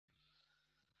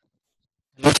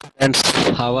Hello friends,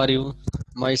 how are you?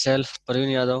 Myself, Praveen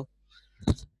Yadav,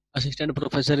 Assistant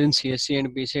Professor in CSC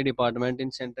and BCA Department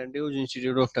in St. Andrews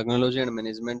Institute of Technology and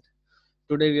Management.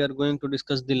 Today we are going to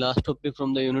discuss the last topic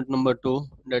from the unit number 2,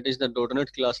 that is the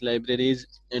 .NET class libraries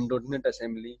and .NET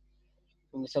assembly.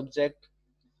 From the subject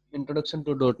Introduction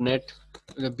to .NET,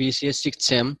 the BCA 6th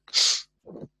SEM.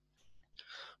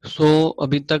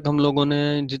 अभी तक हम लोगों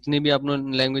ने जितनी भी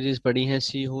आपने languages पढ़ी हैं,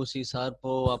 सी हो, सी शार्प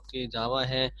हो, आपके जावा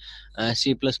है,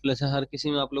 सी प्लस प्लस है, हर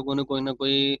किसी में आप लोगों ने कोई ना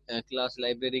कोई क्लास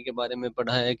लाइब्रेरी के बारे में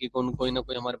पढ़ा है कि कोई ना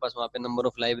कोई हमारे पास वहाँ पे नंबर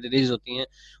ऑफ लाइब्रेरीज होती हैं।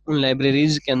 उन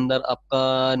लाइब्रेरीज के अंदर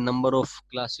आपका नंबर ऑफ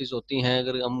क्लासेस होती हैं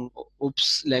अगर हम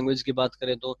उप्स लैंग्वेज की बात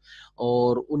करें तो।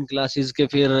 और उन क्लासेस के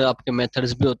फिर आपके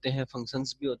मेथड्स भी होते हैं,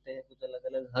 फंक्शंस भी होते हैं, कुछ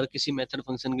अलग अलग, हर किसी मेथड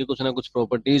फंक्शन की कुछ ना कुछ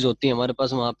प्रॉपर्टीज होती है हमारे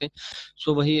पास वहाँ पे।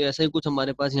 वही ऐसा ही कुछ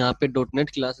हमारे पास यहाँ पे .NET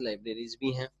क्लास लाइब्रेरीज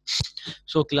भी हैं।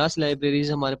 क्लास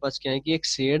लाइब्रेरीज हमारे पास क्या है कि एक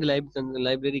शेयर्ड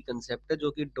लाइब्रेरी कंसेप्ट है जो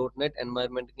कि .NET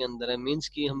एनवायरनमेंट के अंदर है। मींस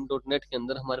कि हम .NET के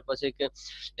अंदर हमारे पास एक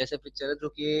ऐसा फीचर है जो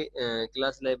कि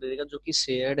क्लास लाइब्रेरी का जो कि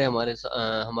शेयर्ड है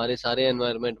हमारे सारे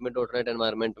एनवायरनमेंट में, .NET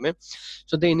एनवायरनमेंट में।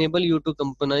 दे enable you to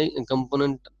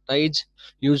कंपोनेंटाइज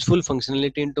useful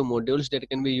functionality into modules that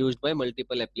can be used by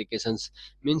multiple applications.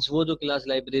 Means वो जो क्लास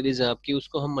लाइब्रेरीज है आपकी,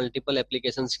 उसको हम मल्टीपल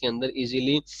एप्लीकेशंस के अंदर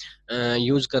इजीली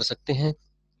यूज कर सकते हैं।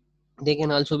 They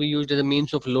can also be used as a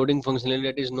means of loading functionality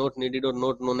that is not needed or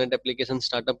not known at application.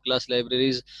 Startup class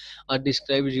libraries are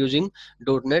described using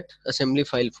 .NET assembly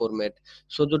file format.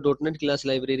 जो .NET class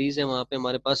libraries है वहाँ पे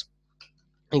हमारे पास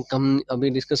हम अभी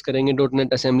discuss करेंगे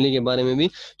 .NET assembly के बारे में भी।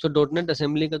 .NET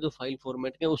असेंबली का जो फाइल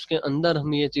फॉर्मेट है उसके अंदर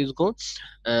हम ये चीज़ को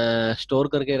स्टोर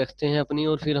करके रखते हैं अपनी,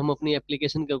 और फिर हम अपनी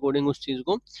एप्लीकेशन के अकॉर्डिंग उस चीज़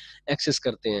को एक्सेस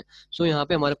करते हैं। यहाँ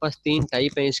पे हमारे पास 3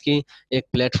 टाइप है इसकी। एक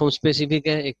प्लेटफॉर्म स्पेसिफिक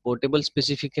है, एक पोर्टेबल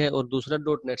स्पेसिफिक है, और दूसरा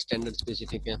 .NET स्टैंडर्ड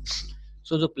स्पेसिफिक है।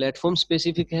 जो प्लेटफॉर्म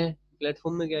स्पेसिफिक है,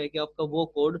 प्लेटफॉर्म में क्या है कि आपका वो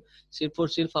कोड सिर्फ और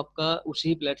सिर्फ आपका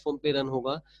उसी प्लेटफॉर्म पे रन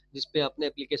होगा जिस पे आपने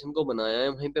एप्लीकेशन को बनाया है।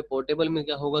 वहीं पे पोर्टेबल में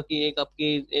क्या होगा कि एक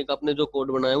आपने जो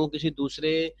कोड बनाया है वो किसी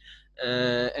दूसरे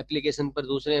एप्लीकेशन पर,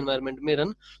 दूसरे एनवायरनमेंट में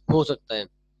रन हो सकता है।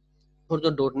 और जो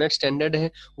 .NET स्टैंडर्ड है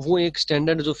वो एक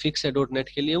स्टैंडर्ड जो फिक्स है .NET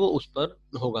के लिए, वो उस पर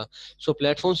होगा।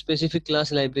 Platform specific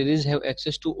class libraries have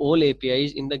access to all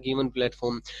APIs in the given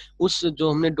platform. उस जो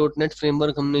हमने .NET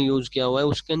फ्रेमवर्क हमने यूज किया हुआ है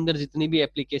उसके अंदर जितनी भी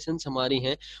एप्लीकेशंस हमारी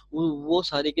हैं वो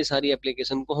सारी की सारी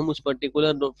एप्लीकेशन को हम उस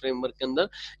पर्टिकुलर फ्रेमवर्क के अंदर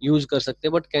यूज कर सकते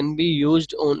हैं, but can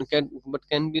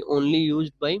be only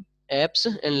used by apps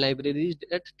and libraries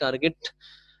that target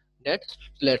that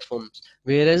platform,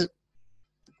 whereas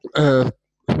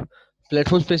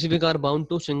platform specific are bound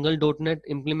to single .NET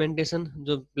implementation.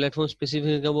 जो प्लेटफॉर्म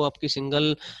स्पेसिफिक है वो आपकी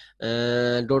सिंगल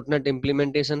 .NET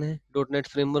इम्प्लीमेंटेशन है। .NET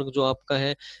फ्रेमवर्क जो आपका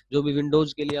है, जो भी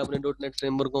विंडोज के लिए आपने .NET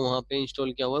फ्रेमवर्क को वहाँ पे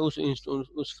इंस्टॉल किया हुआ है,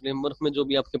 उस फ्रेमवर्क में जो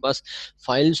भी आपके पास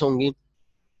फाइल्स होंगी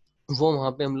वो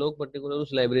वहाँ पे हम लोग पर्टिकुलर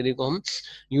उस लाइब्रेरी को हम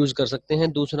यूज कर सकते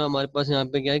हैं। दूसरा हमारे पास यहाँ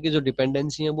पे क्या है कि जो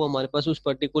डिपेंडेंसी है वो हमारे पास उस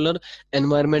पर्टिकुलर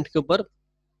एनवायरनमेंट के ऊपर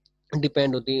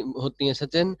डिपेंड होती हैं।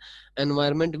 Such an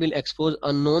environment will expose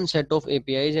unknown set of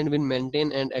APIs and will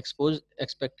maintain and expose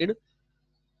expected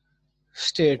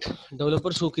state.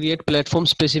 Developers who create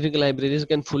platform specific libraries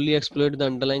can fully exploit the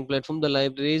underlying platform. The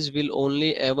libraries will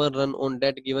only ever run on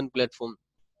that given platform.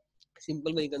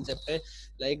 Simple वही concept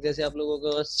है। जैसे आप लोगों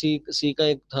का सी का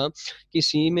एक था कि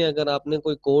सी में अगर आपने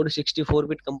कोई कोड 64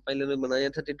 बिट कंपाइलर में बनाया,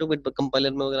 32 बिट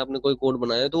कंपाइलर में अगर आपने कोई कोड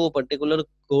बनाया तो वो पर्टिकुलर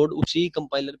कोड उसी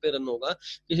कंपाइलर पे रन होगा,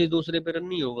 किसी दूसरे पे रन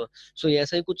नहीं होगा।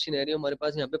 ऐसा ही कुछ सिनेरियो हमारे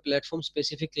पास यहाँ पे प्लेटफॉर्म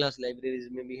स्पेसिफिक क्लास लाइब्रेरीज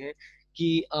में भी है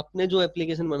कि आपने जो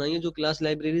एप्लीकेशन बनाई है, जो क्लास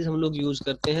लाइब्रेरीज हम लोग यूज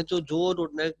करते हैं, जो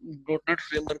डॉट नेट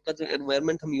फ्रेमवर्क का जो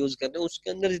एनवायरनमेंट हम यूज कर रहे हैं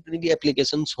उसके अंदर जितनी भी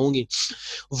एप्लीकेशन होंगी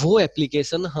वो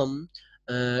एप्लीकेशन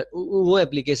वो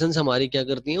एप्लीकेशंस हमारी क्या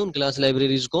करती हैं, उन क्लास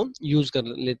लाइब्रेरीज को यूज कर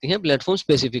लेती हैं, प्लेटफॉर्म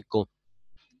स्पेसिफिक को।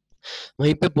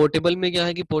 वहीं पे पोर्टेबल में क्या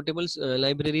है कि पोर्टेबल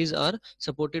लाइब्रेरीज आर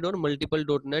सपोर्टेड और मल्टीपल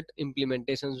 .NET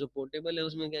इम्प्लीमेंटेशन। जो पोर्टेबल है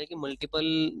उसमें क्या है कि मल्टीपल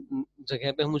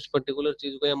जगह पे हम उस पर्टिकुलर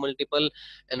चीज को, या मल्टीपल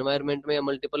एनवायरनमेंट में, या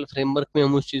मल्टीपल फ्रेमवर्क में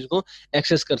हम उस चीज को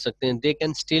एक्सेस कर सकते हैं। They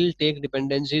can still take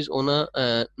dependencies on a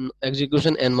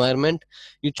execution environment.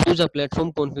 You choose a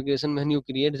platform configuration when you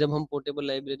create. जब हम पोर्टेबल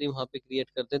लाइब्रेरी वहाँ पे क्रिएट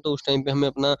करते हैं तो उस टाइम पे हमें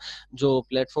अपना जो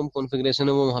प्लेटफॉर्म कॉन्फ़िगरेशन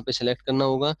है वो वहाँ पे सिलेक्ट करना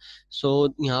होगा।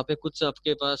 यहाँ पे कुछ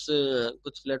आपके पास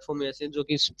कुछ प्लेटफॉर्म ऐसे जो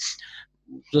कि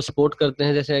जो सपोर्ट करते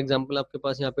हैं। जैसे एग्जांपल आपके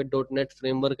पास यहाँ पे .NET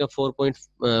फ्रेमवर्क है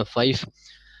 4.5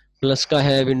 प्लस का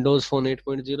है, विंडोज फोन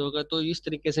 8.0 का। तो इस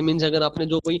तरीके से मीन्स अगर आपने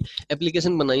जो कोई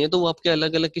एप्लीकेशन बनाई है तो वो आपके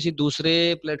अलग अलग किसी दूसरे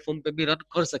प्लेटफॉर्म पे भी रन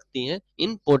कर सकती हैं।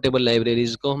 इन पोर्टेबल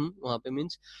लाइब्रेरीज को हम वहाँ पे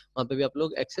मीन्स वहाँ पे भी आप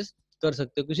लोग एक्सेस कर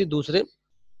सकते हो किसी दूसरे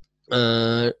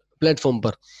प्लेटफॉर्म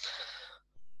पर।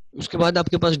 उसके बाद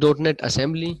आपके पास dot net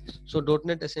assembly. So dot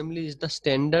net assembly is the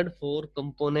standard for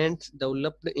components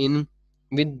developed in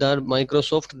with the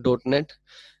Microsoft dot net.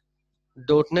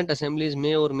 Dot net assemblies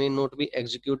में और मे नॉट बी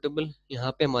एग्जीक्यूटेबल।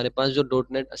 यहाँ पे हमारे पास जो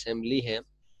डॉट नेट असेंबली है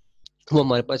वो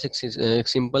हमारे पास एक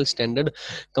सिंपल स्टैंडर्ड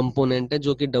कंपोनेंट है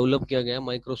जो कि डेवलप किया गया है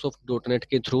माइक्रोसॉफ्ट डॉट नेट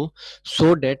के थ्रू,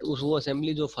 सो डेट उस वो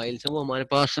असेंबली जो फाइल्स है वो हमारे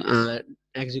पास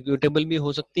एग्जीक्यूटेबल भी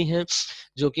हो सकती हैं,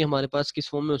 जो कि हमारे पास किस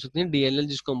फॉर्म में हो सकती है, डीएलएल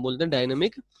जिसको हम बोलते हैं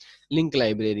dynamic link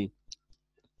library,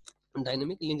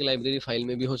 dynamic link library file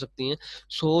में भी हो सकती हैं।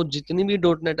 सो जितनी भी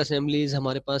डॉट नेट असेंबलीज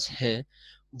हमारे पास है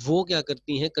वो क्या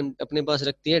करती हैं, अपने पास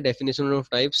रखती है डेफिनेशन ऑफ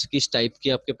टाइप्स, किस टाइप की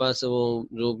आपके पास वो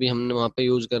जो भी हमने वहाँ पे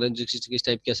यूज कर रहे हैं जिस किस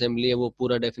टाइप की असेंबली है वो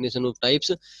पूरा डेफिनेशन ऑफ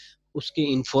टाइप्स, उसकी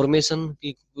इंफॉर्मेशन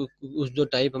की उस जो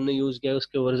टाइप हमने यूज किया है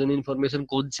उसके वर्जन इंफॉर्मेशन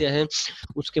कौन से है,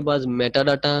 उसके बाद मेटा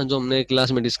डाटा जो हमने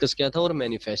क्लास में डिस्कस किया था, और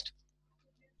मैनिफेस्ट,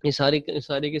 ये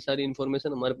सारी की सारी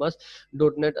इंफॉर्मेशन हमारे पास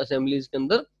डॉट नेट असेंबलीज के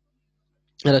अंदर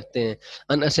रखते हैं।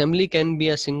 अन assembly can be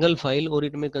a single file और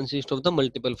इट में consist of the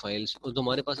multiple files. और जो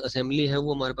हमारे पास असेंबली है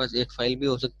वो हमारे पास एक फाइल भी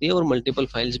हो सकती है और मल्टीपल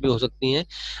फाइल्स भी हो सकती हैं।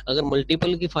 अगर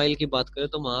मल्टीपल की फाइल की बात करें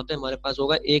तो वहां पे हमारे पास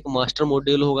होगा एक मास्टर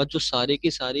मॉड्यूल होगा जो सारी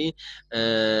की सारी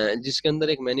जिसके अंदर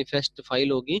एक मैनिफेस्ट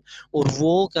फाइल होगी, और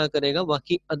वो क्या करेगा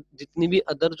बाकी जितनी भी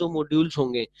अदर जो मॉड्यूल्स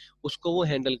होंगे उसको वो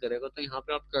हैंडल करेगा। तो यहाँ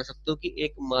पे आप कह सकते हो कि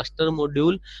एक मास्टर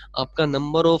मॉड्यूल आपका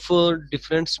number of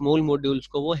different small modules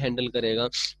को वो हैंडल करेगा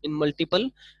इन मल्टीपल।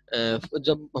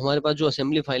 जब हमारे पास जो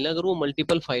असेंबली फाइल है अगर वो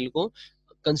मल्टीपल फाइल को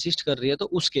कंसिस्ट कर रही है तो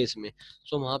उस केस में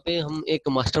सो वहाँ पे हम एक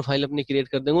मास्टर फाइल अपनी क्रिएट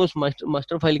कर देंगे। उस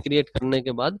मास्टर फाइल क्रिएट करने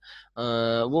के बाद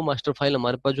वो मास्टर फाइल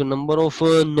हमारे पास जो number of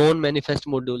non manifest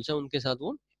modules हैं उनके साथ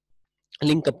वो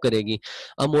लिंक अप करेगी।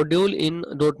 अ module in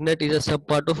dot net is a सब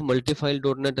part of multi file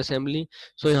dot net assembly.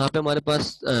 सो यहाँ पे हमारे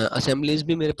पास असेंबलीज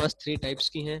भी मेरे पास थ्री टाइप्स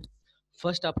की हैं।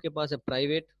 फर्स्ट आपके पास है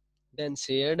प्राइवेट, देन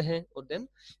शेयर्ड है, और देन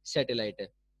सैटेलाइट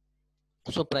है।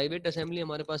 So private assembly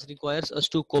हमारे पास requires us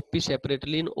to copy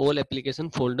separately in all application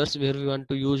folders where we want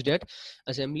to use that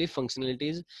assembly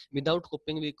functionalities. Without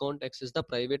copying, we can't access the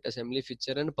private assembly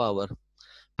feature and power.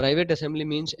 Private assembly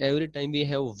means every time we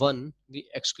have one, we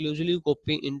exclusively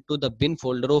copy into the bin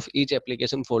folder of each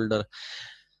application folder.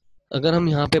 अगर हम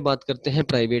यहाँ पे बात करते हैं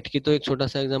private की तो एक छोटा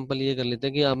सा एग्जांपल ये कर लेते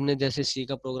हैं कि आपने जैसे सी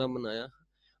का प्रोग्राम बनाया,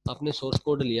 आपने सोर्स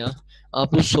कोड लिया,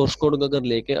 आप उस सोर्स कोड को अगर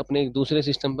लेके अपने एक दूसरे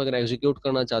सिस्टम पर अगर एग्जीक्यूट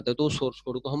करना चाहते हो तो उस सोर्स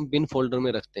कोड को हम बिन फोल्डर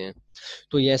में रखते हैं।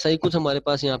 तो ये ऐसा ही कुछ हमारे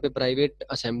पास यहाँ पे प्राइवेट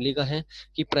असेंबली का है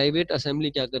कि प्राइवेट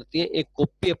असेंबली क्या करती है, एक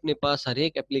कॉपी अपने पास हर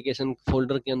एक एप्लीकेशन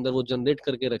फोल्डर के अंदर वो जनरेट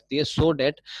करके रखती है, सो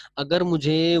डेट अगर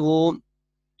मुझे वो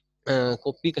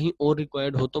कॉपी कहीं और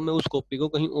रिक्वायर्ड हो तो मैं उस कॉपी को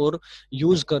कहीं और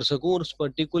यूज कर सकूं और उस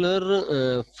पर्टिकुलर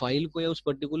फाइल को या उस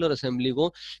पर्टिकुलर असेंबली को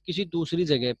किसी दूसरी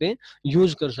जगह पे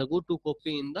यूज कर सकूं to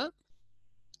copy in the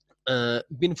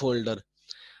bin folder.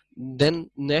 Then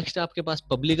next आपके पास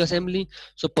public assembly.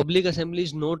 So public assembly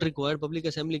is not required. Public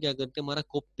assembly क्या करते हैं, हमारा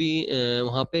कॉपी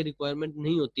वहां पे रिक्वायरमेंट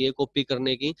नहीं होती है कॉपी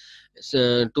करने की,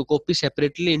 to copy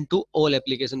separately into all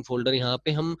application folder. यहाँ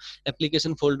पे हम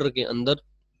एप्लीकेशन फोल्डर के अंदर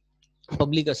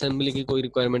पब्लिक असेंबली की कोई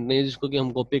रिक्वायरमेंट नहीं है जिसको कि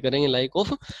हम कॉपी करेंगे लाइक ऑफ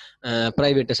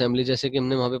प्राइवेट असेंबली, जैसे कि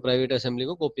हमने वहाँ पे प्राइवेट असेंबली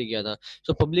को कॉपी किया था।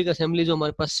 सो पब्लिक असेंबली जो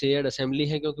हमारे पास शेयर्ड असेंबली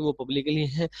है क्योंकि वो पब्लिकली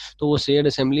है तो वो शेयर्ड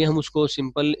असेंबली हम उसको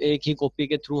सिंपल एक ही कॉपी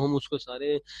के थ्रू हम उसको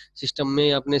सारे सिस्टम में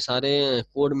या अपने सारे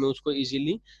कोड में उसको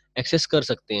इजीली एक्सेस कर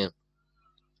सकते हैं।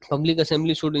 पब्लिक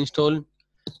असेंबली शुड इंस्टॉल,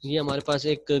 ये हमारे पास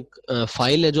एक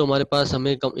फाइल है जो हमारे पास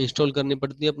हमें इंस्टॉल करनी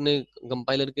पड़ती है अपने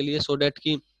कंपाइलर के लिए, सो डेट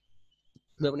की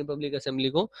मैं अपनी पब्लिक असेंबली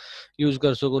को यूज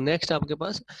कर सकूं। नेक्स्ट आपके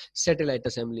पास satellite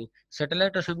assembly.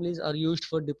 Satellite assemblies are used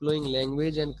for deploying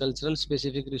language and cultural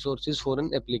specific resources for an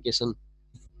application.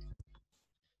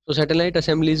 तो सैटेलाइट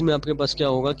असेंबलीज में आपके पास क्या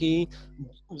होगा कि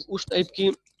उस टाइप की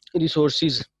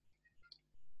रिसोर्सेज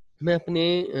मैं अपने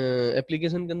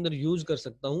एप्लीकेशन के अंदर यूज कर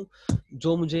सकता हूँ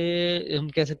जो मुझे, हम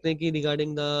कह सकते हैं कि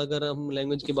रिगार्डिंग द, अगर हम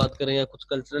लैंग्वेज की बात करें या कुछ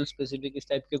कल्चरल स्पेसिफिक इस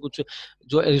टाइप के कुछ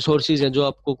जो रिसोर्सेज हैं, जो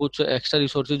आपको कुछ एक्स्ट्रा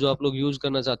रिसोर्सेज जो आप लोग यूज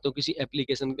करना चाहते हो किसी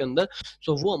एप्लीकेशन के अंदर,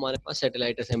 सो वो हमारे पास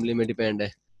सैटेलाइट असेंबली में डिपेंड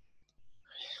है।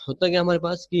 होता क्या हमारे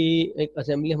पास कि एक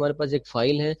असेंबली हमारे पास एक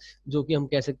फाइल है जो कि हम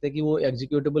कह सकते हैं कि वो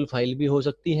एग्जीक्यूटेबल फाइल भी हो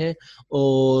सकती है,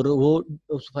 और वो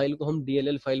उस फाइल को हम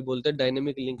डीएलएल फाइल बोलते हैं,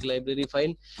 डायनेमिक लिंक लाइब्रेरी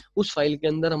फाइल। उस फाइल के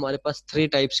अंदर हमारे पास थ्री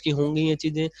टाइप्स की होंगी ये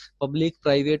चीजें, पब्लिक,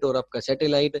 प्राइवेट और आपका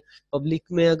सैटेलाइट। पब्लिक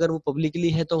में अगर वो पब्लिकली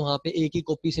है तो वहाँ पे एक ही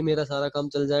कॉपी से मेरा सारा काम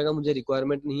चल जाएगा, मुझे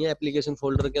रिक्वायरमेंट नहीं है एप्लीकेशन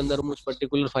फोल्डर के अंदर हम उस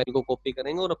पर्टिकुलर फाइल को कॉपी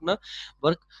करेंगे और अपना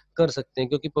वर्क कर सकते हैं,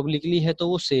 क्योंकि पब्लिकली है तो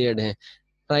वो शेयर्ड है।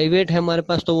 प्राइवेट है हमारे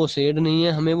पास तो वो शेड नहीं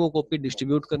है, हमें वो कॉपी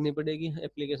डिस्ट्रीब्यूट करनी पड़ेगी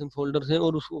एप्लीकेशन फोल्डर से,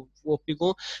 और उस कॉपी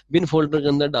को बिन फोल्डर के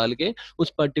अंदर डाल के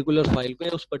उस पर्टिकुलर फाइल को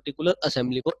या उस पर्टिकुलर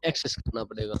असेंबली को एक्सेस करना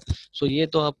पड़ेगा। सो ये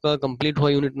तो आपका कंप्लीट हुआ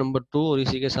यूनिट नंबर 2, और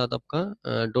इसी के साथ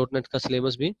आपका डॉट नेट का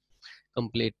सिलेबस भी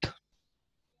कंप्लीट।